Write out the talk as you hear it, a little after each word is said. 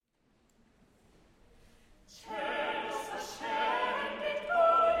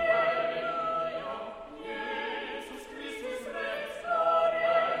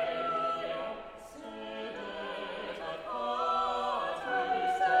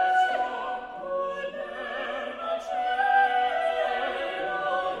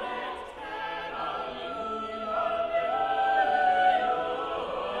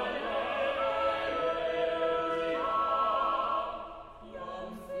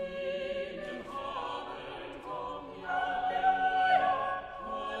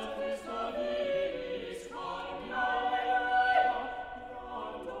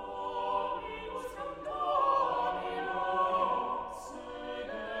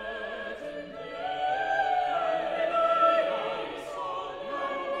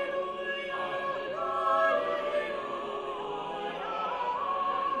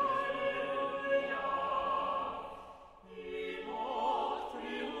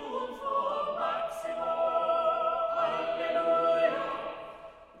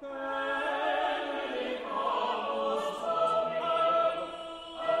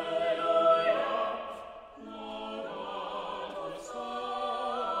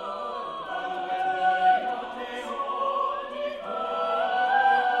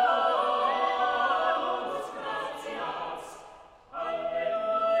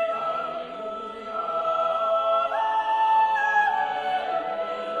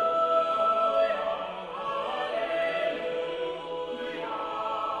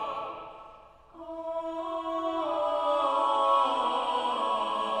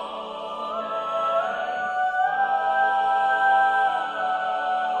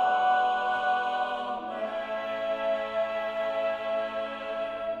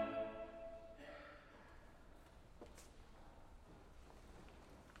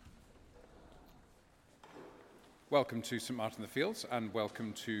Welcome to St Martin in the Fields and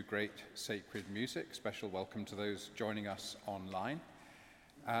welcome to Great Sacred Music. Special welcome to those joining us online.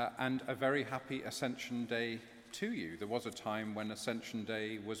 And a very happy Ascension Day to you. There was a time when Ascension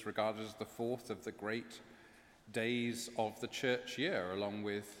Day was regarded as the fourth of the great days of the church year, along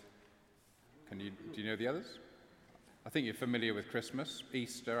with, do you know the others? I think you're familiar with Christmas,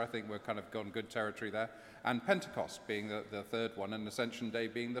 Easter, I think we're kind of gone good territory there, and Pentecost being the third one, and Ascension Day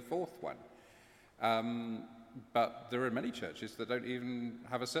being the fourth one. But there are many churches that don't even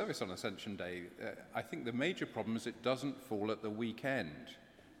have a service on Ascension Day. I think the major problem is it doesn't fall at the weekend,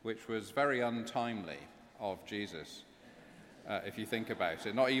 which was very untimely of Jesus, if you think about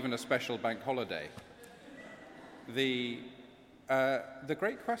it. Not even a special bank holiday. The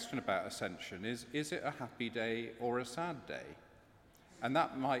great question about Ascension is it a happy day or a sad day? And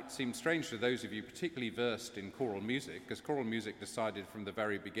that might seem strange to those of you particularly versed in choral music, because choral music decided from the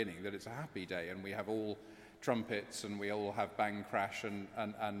very beginning that it's a happy day and we have all trumpets and we all have bang crash and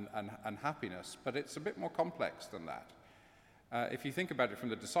happiness, but it's a bit more complex than that. If you think about it from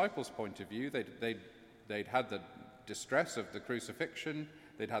the disciples' point of view, they'd had the distress of the crucifixion,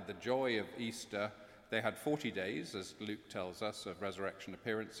 they'd had the joy of Easter, they had 40 days, as Luke tells us, of resurrection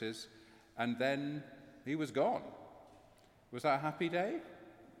appearances, and then he was gone. Was that a happy day?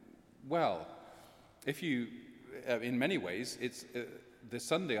 Well, if you, in many ways, it's the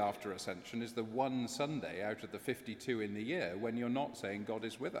Sunday after Ascension is the one Sunday out of the 52 in the year when you're not saying God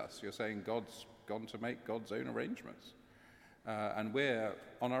is with us. You're saying God's gone to make God's own arrangements. And we're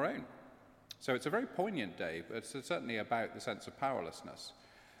on our own. So it's a very poignant day, but it's certainly about the sense of powerlessness.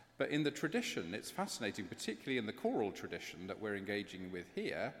 But in the tradition, it's fascinating, particularly in the choral tradition that we're engaging with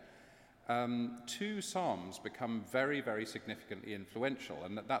here, two psalms become very, very significantly influential.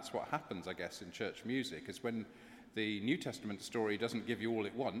 And that's what happens, I guess, in church music, is when the New Testament story doesn't give you all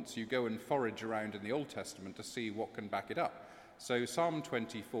it wants, you go and forage around in the Old Testament to see what can back it up. So Psalm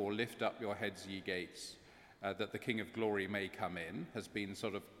 24, lift up your heads, ye gates, that the King of Glory may come in, has been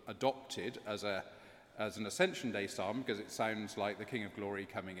sort of adopted as an Ascension Day psalm, because it sounds like the King of Glory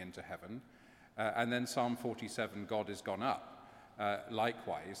coming into heaven. And then Psalm 47, God is gone up,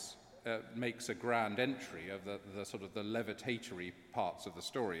 likewise, makes a grand entry of the sort of the levitatory parts of the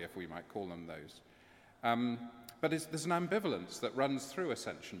story, if we might call them those. But there's an ambivalence that runs through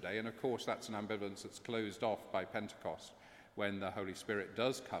Ascension Day, and of course that's an ambivalence that's closed off by Pentecost, when the Holy Spirit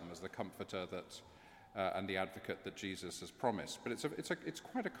does come as the comforter and the advocate that Jesus has promised. But it's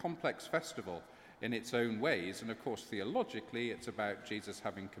quite a complex festival in its own ways, and of course theologically it's about Jesus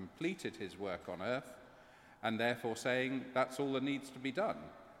having completed his work on earth, and therefore saying that's all that needs to be done.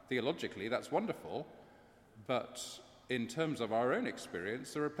 Theologically that's wonderful, but in terms of our own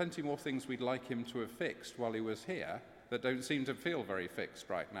experience, there are plenty more things we'd like him to have fixed while he was here that don't seem to feel very fixed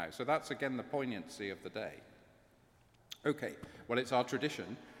right now. So that's, again, the poignancy of the day. Okay, well, it's our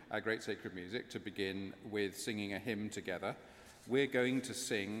tradition, our Great Sacred Music, to begin with singing a hymn together. We're going to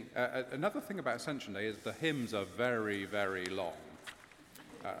sing... another thing about Ascension Day is the hymns are very, very long.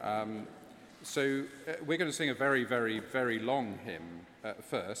 So we're going to sing a very, very, very long hymn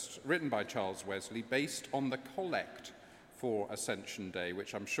first, written by Charles Wesley, based on the collect for Ascension Day,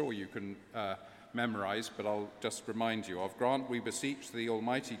 which I'm sure you can memorize, but I'll just remind you of. Grant, we beseech thee,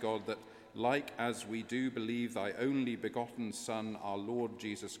 Almighty God, that like as we do believe thy only begotten Son, our Lord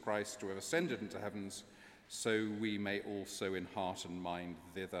Jesus Christ, to have ascended into heavens, so we may also in heart and mind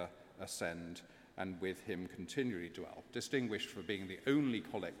thither ascend, and with him continually dwell. Distinguished for being the only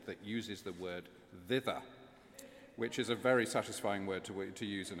collect that uses the word thither, which is a very satisfying word to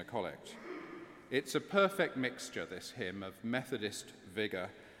use in a collect. It's a perfect mixture, this hymn, of Methodist vigour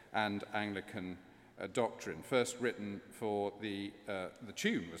and Anglican doctrine. First written for the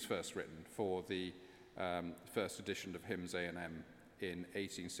tune was first written for the first edition of Hymns A&M in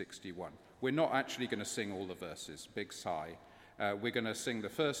 1861. We're not actually going to sing all the verses, big sigh. We're going to sing the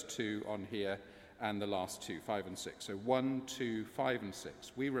first two on here and the last two, 5 and 6. So 1, 2, 5 and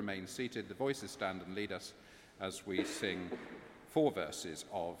 6. We remain seated, the voices stand and lead us as we sing 4 verses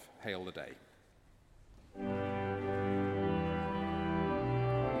of Hail the Day.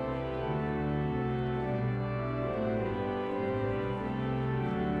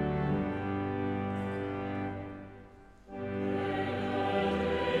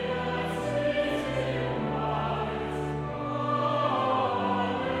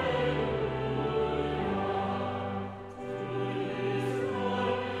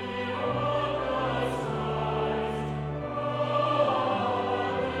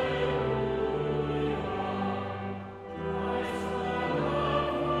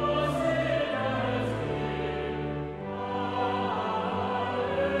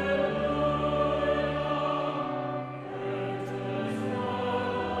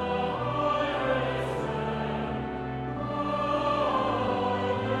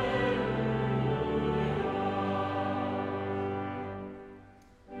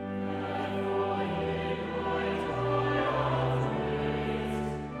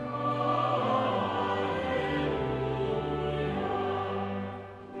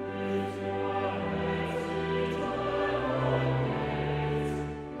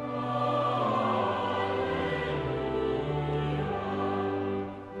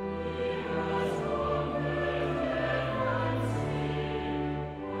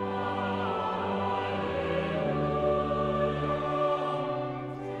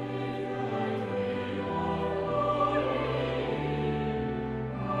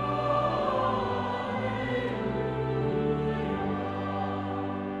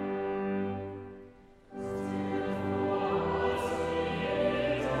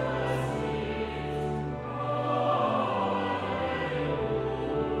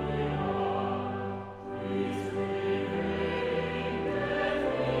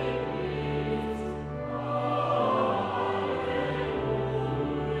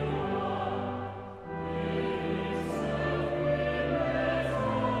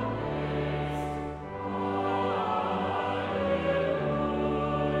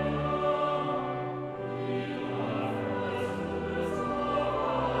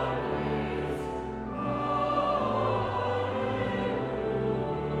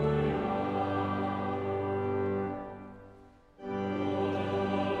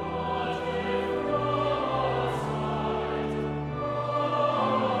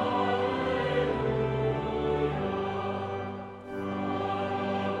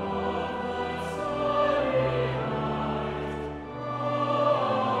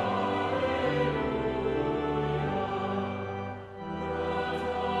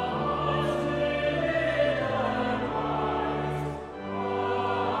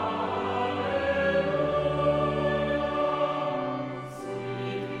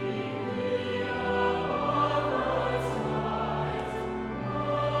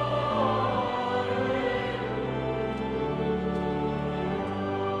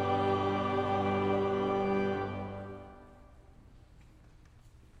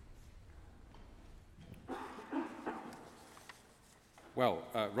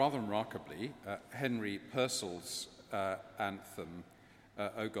 Rather remarkably, Henry Purcell's anthem,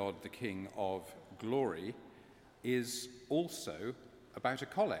 O God, the King of Glory, is also about a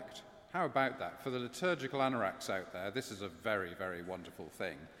collect. How about that? For the liturgical anoraks out there, this is a very, very wonderful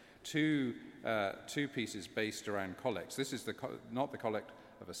thing. Two pieces based around collects. This is not the collect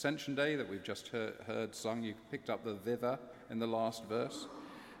of Ascension Day that we've just heard sung. You picked up the thither in the last verse.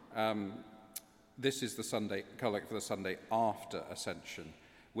 This is the Sunday collect for the Sunday after Ascension,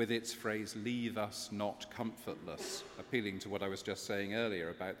 with its phrase, leave us not comfortless, appealing to what I was just saying earlier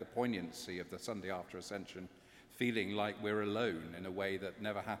about the poignancy of the Sunday after Ascension, feeling like we're alone in a way that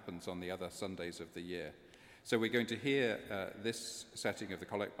never happens on the other Sundays of the year. So we're going to hear this setting of the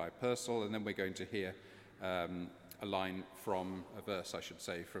collect by Purcell, and then we're going to hear a line from, a verse I should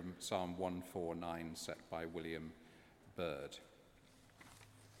say, from Psalm 149 set by William Byrd.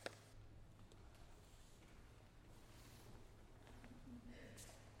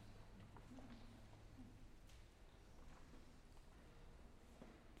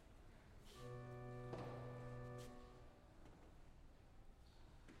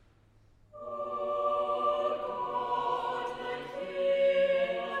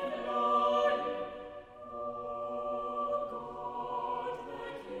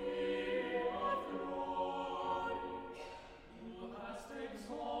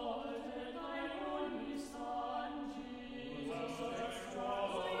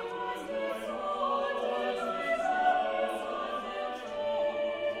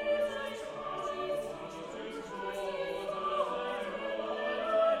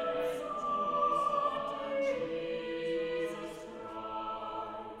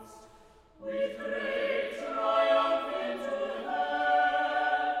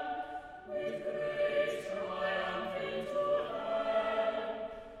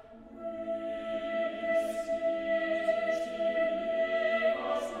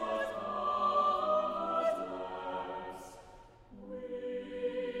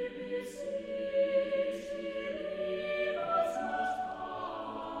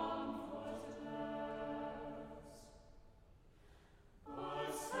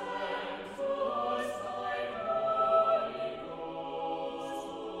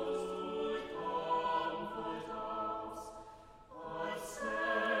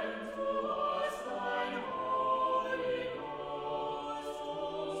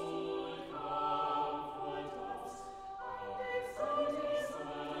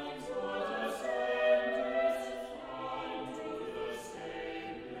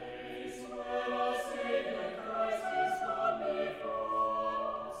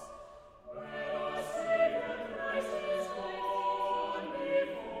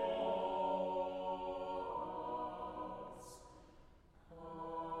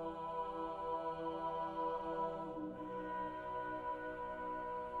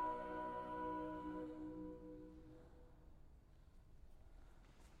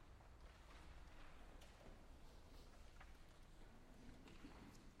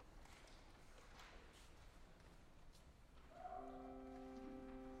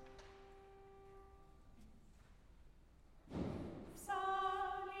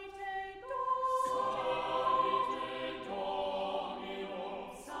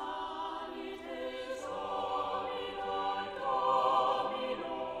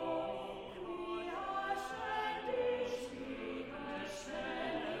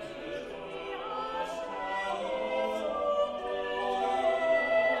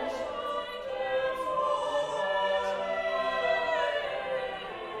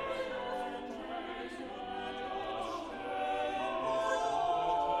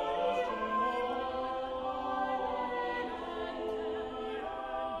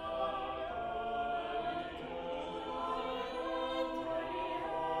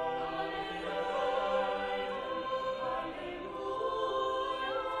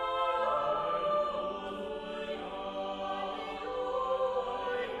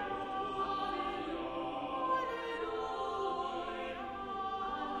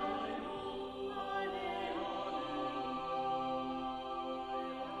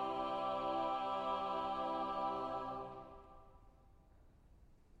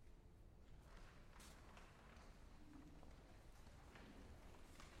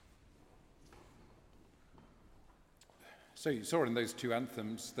 So you saw in those two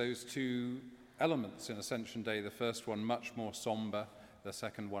anthems, those two elements in Ascension Day, the first one much more somber, the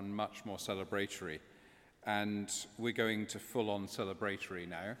second one much more celebratory. And we're going to full-on celebratory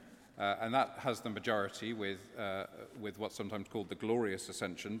now. And that has the majority with what's sometimes called the glorious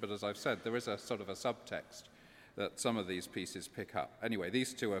ascension. But as I've said, there is a sort of a subtext that some of these pieces pick up. Anyway,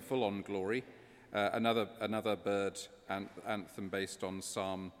 these two are full-on glory. Another Byrd anthem based on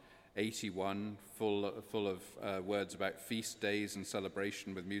Psalm 81, full of words about feast days and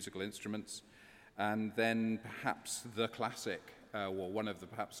celebration with musical instruments. And then perhaps the classic, or one of the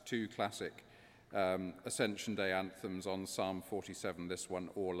perhaps two classic Ascension Day anthems on Psalm 47, this one,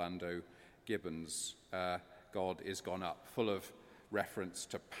 Orlando Gibbons, God is Gone Up, full of reference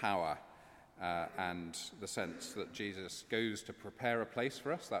to power and the sense that Jesus goes to prepare a place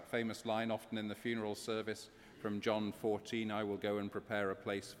for us. That famous line often in the funeral service from John 14, I will go and prepare a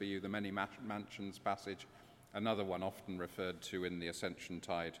place for you, the many mansions passage, another one often referred to in the Ascension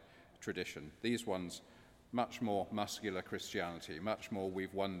Tide tradition. These ones, much more muscular Christianity, much more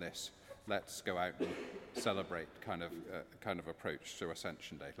we've won this, let's go out and celebrate kind of approach to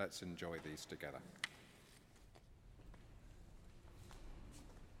Ascension Day. Let's enjoy these together.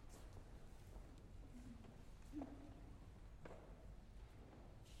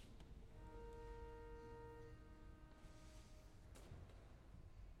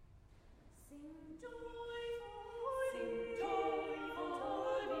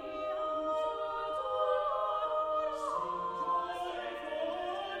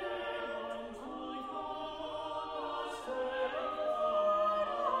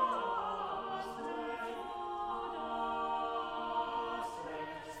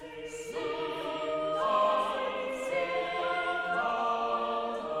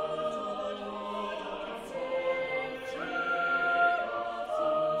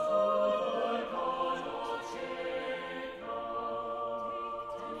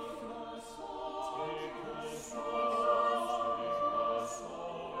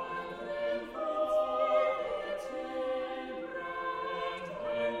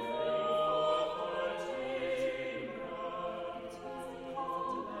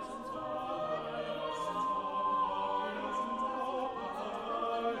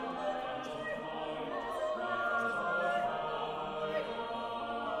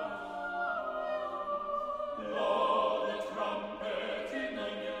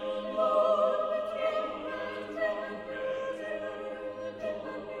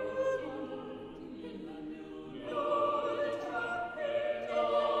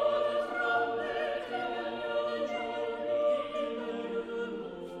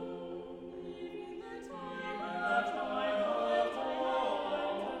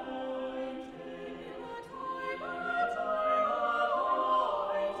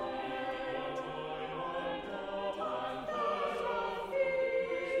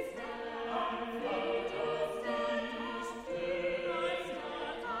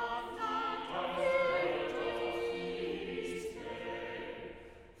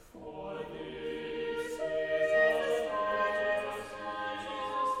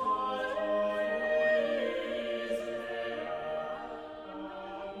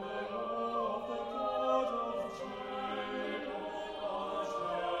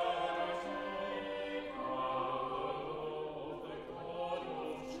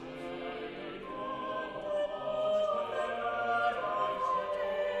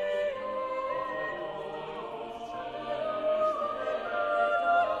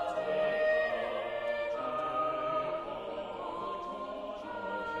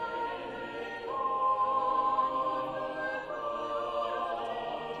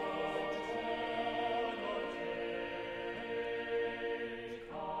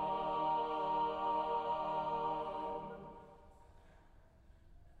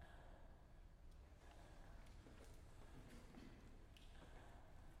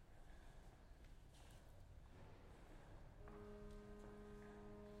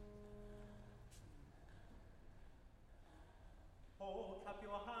 Clap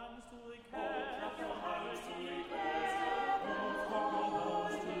your hands to the care. Clap your hands to the care.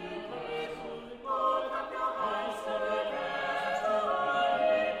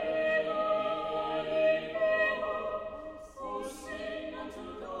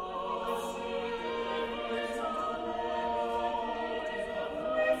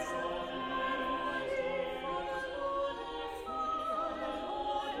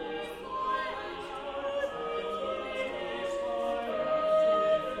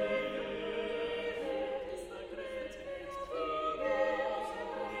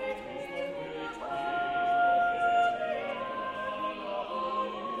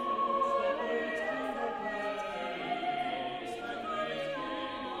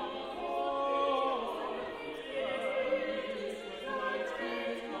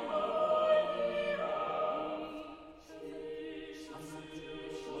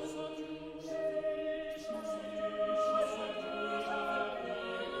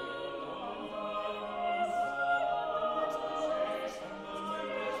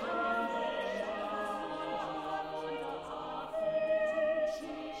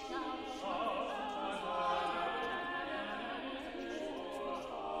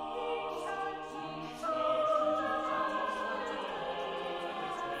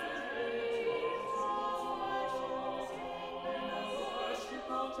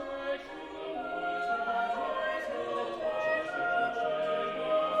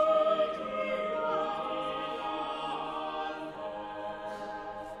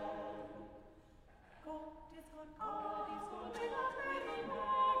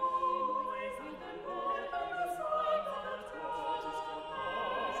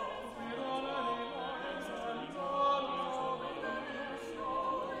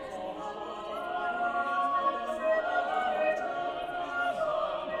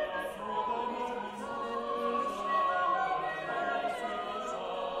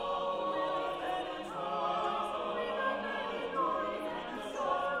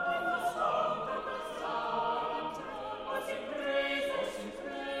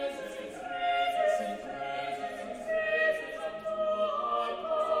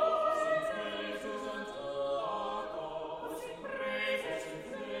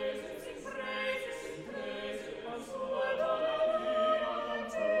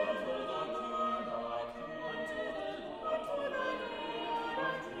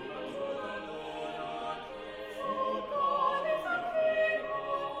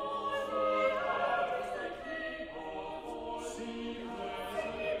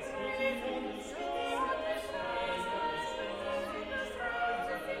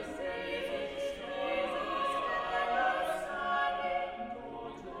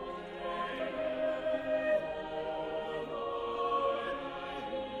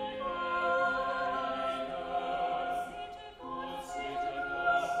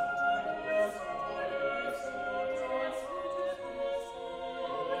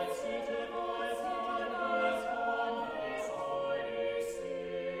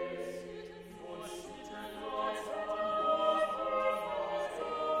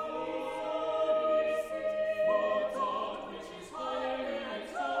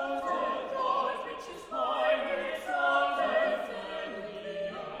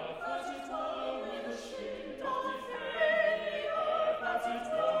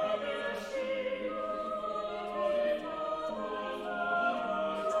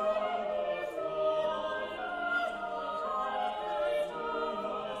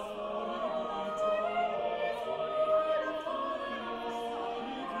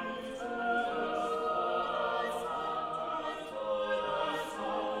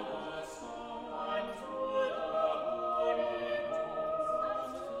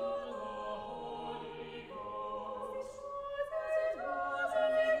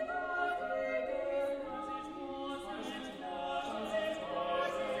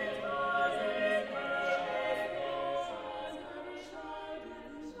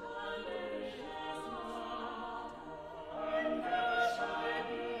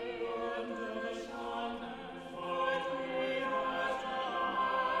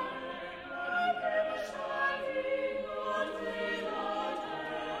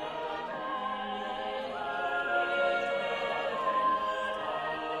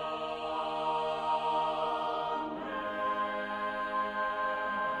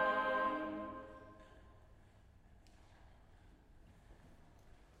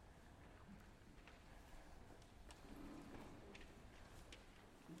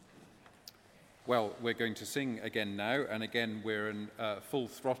 Well, we're going to sing again now, and again we're in full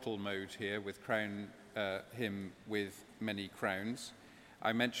throttle mode here with Crown Him with Many Crowns.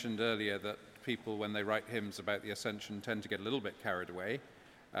 I mentioned earlier that people, when they write hymns about the Ascension, tend to get a little bit carried away.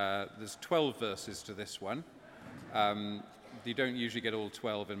 There's 12 verses to this one. You don't usually get all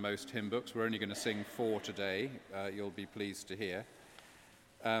 12 in most hymn books. We're only going to sing 4 today, you'll be pleased to hear.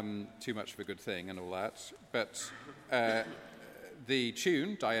 Too much of a good thing and all that. But the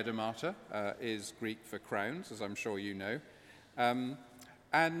tune, Diademata, is Greek for crowns, as I'm sure you know.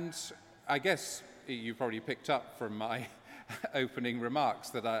 And I guess you probably picked up from my opening remarks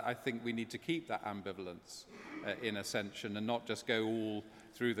that I think we need to keep that ambivalence in Ascension and not just go all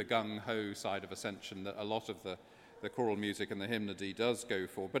through the gung-ho side of Ascension that a lot of the choral music and the hymnody does go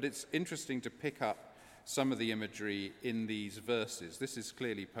for. But it's interesting to pick up some of the imagery in these verses. This is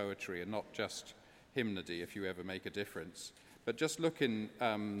clearly poetry and not just hymnody, if you ever make a difference. But just look in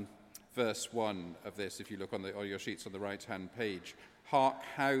verse 1 of this, if you look on your sheets on the right-hand page. Hark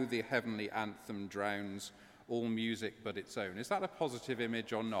how the heavenly anthem drowns all music but its own. Is that a positive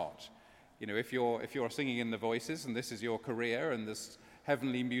image or not? You know, if you're singing in the voices and this is your career and this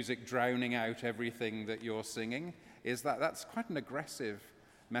heavenly music drowning out everything that you're singing, that's quite an aggressive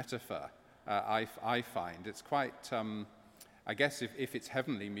metaphor, I find. It's quite... I guess if it's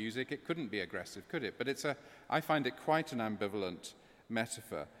heavenly music, it couldn't be aggressive, could it? But I find it quite an ambivalent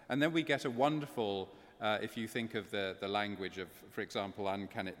metaphor. And then we get a wonderful, if you think of the language of, for example, And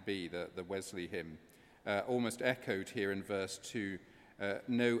Can It Be, the Wesley hymn, almost echoed here in verse 2,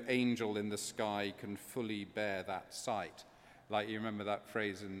 no angel in the sky can fully bear that sight. Like you remember that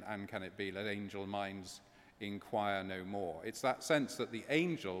phrase in And Can It Be, let angel minds inquire no more. It's that sense that the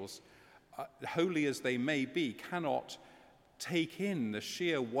angels, holy as they may be, cannot take in the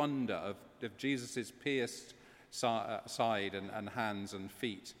sheer wonder of Jesus' pierced side and hands and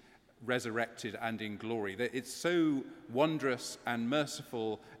feet, resurrected and in glory. It's so wondrous and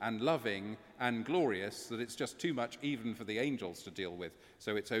merciful and loving and glorious that it's just too much even for the angels to deal with,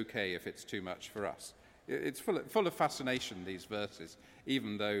 so it's okay if it's too much for us. It's full of fascination, these verses,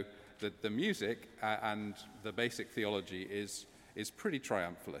 even though the music and the basic theology is pretty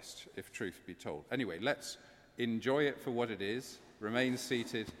triumphalist, if truth be told. Anyway, let's enjoy it for what it is, remain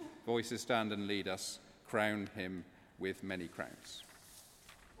seated, voices stand and lead us, crown him with many crowns.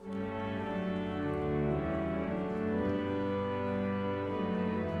 Amen.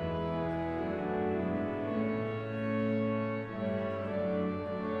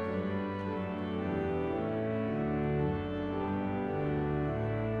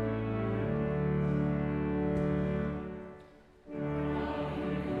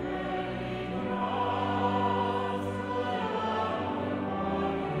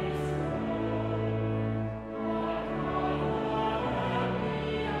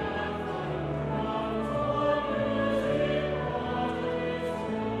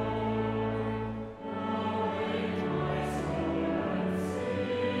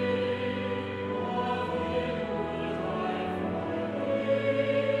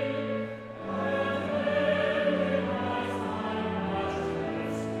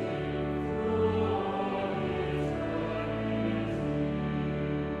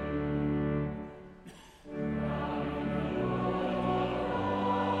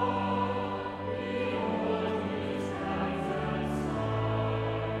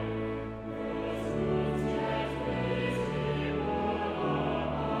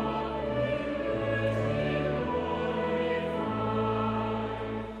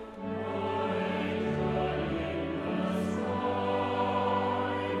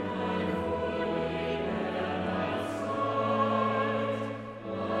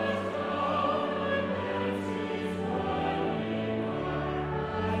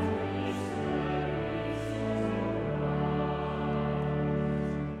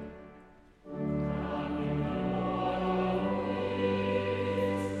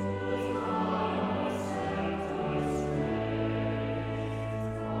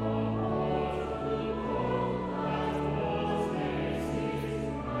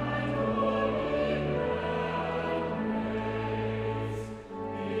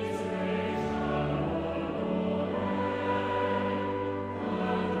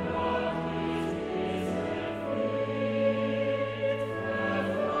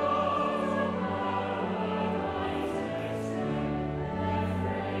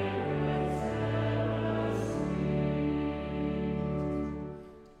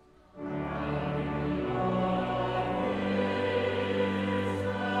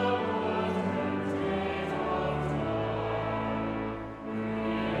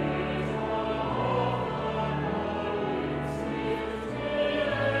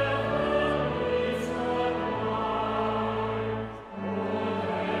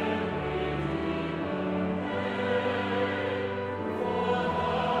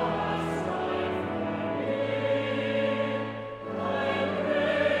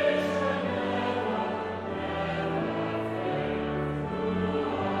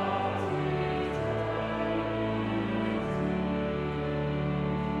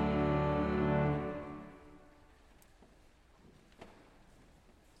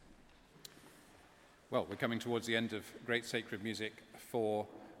 Well, we're coming towards the end of Great Sacred Music for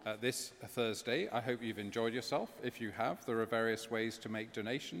this Thursday. I hope you've enjoyed yourself. If you have, there are various ways to make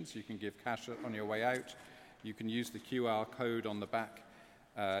donations. You can give cash on your way out. You can use the QR code on the back.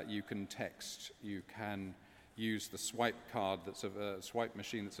 You can text. You can use the swipe card swipe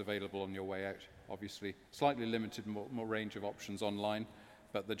machine that's available on your way out. Obviously, slightly limited, more range of options online,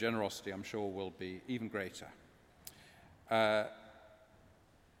 but the generosity, I'm sure, will be even greater.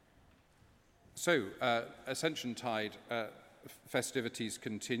 So, Ascension Tide festivities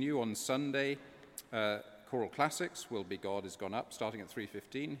continue on Sunday. Choral Classics will be God Is Gone Up, starting at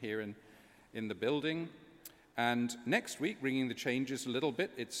 3:15 here in the building. And next week, bringing the changes a little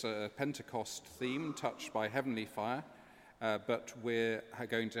bit, it's a Pentecost theme touched by heavenly fire, but we're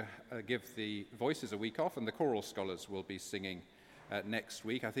going to give the voices a week off, and the choral scholars will be singing next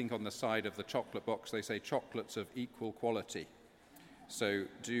week. I think on the side of the chocolate box they say chocolates of equal quality. So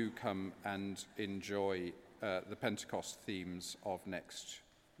do come and enjoy the Pentecost themes of next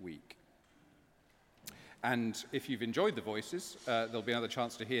week. And if you've enjoyed the voices, there'll be another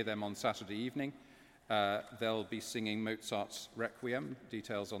chance to hear them on Saturday evening. They'll be singing Mozart's Requiem,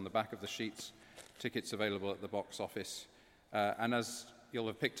 details on the back of the sheets, tickets available at the box office. And as you'll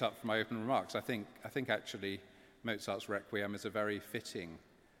have picked up from my opening remarks, I think actually Mozart's Requiem is a very fitting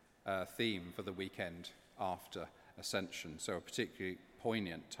theme for the weekend after Ascension, so a particularly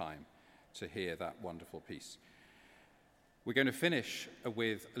poignant time to hear that wonderful piece. We're going to finish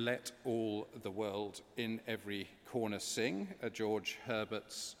with Let All the World in Every Corner Sing, a George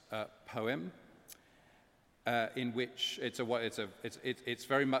Herbert's poem, in which it's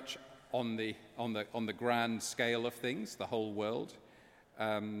very much on the grand scale of things, the whole world.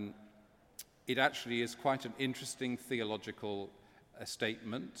 It actually is quite an interesting theological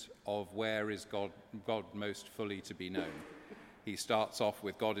statement of where is God most fully to be known. He starts off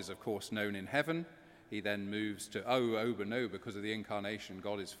with God is of course known in heaven. He then moves to but no, because of the incarnation,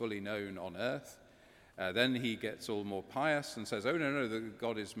 God is fully known on earth. Then he gets all more pious and says,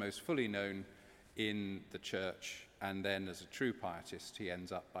 God is most fully known in the church. And then as a true pietist, he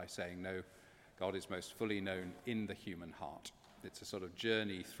ends up by saying, no, God is most fully known in the human heart. It's a sort of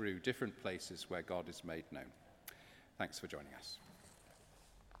journey through different places where God is made known. Thanks for joining us.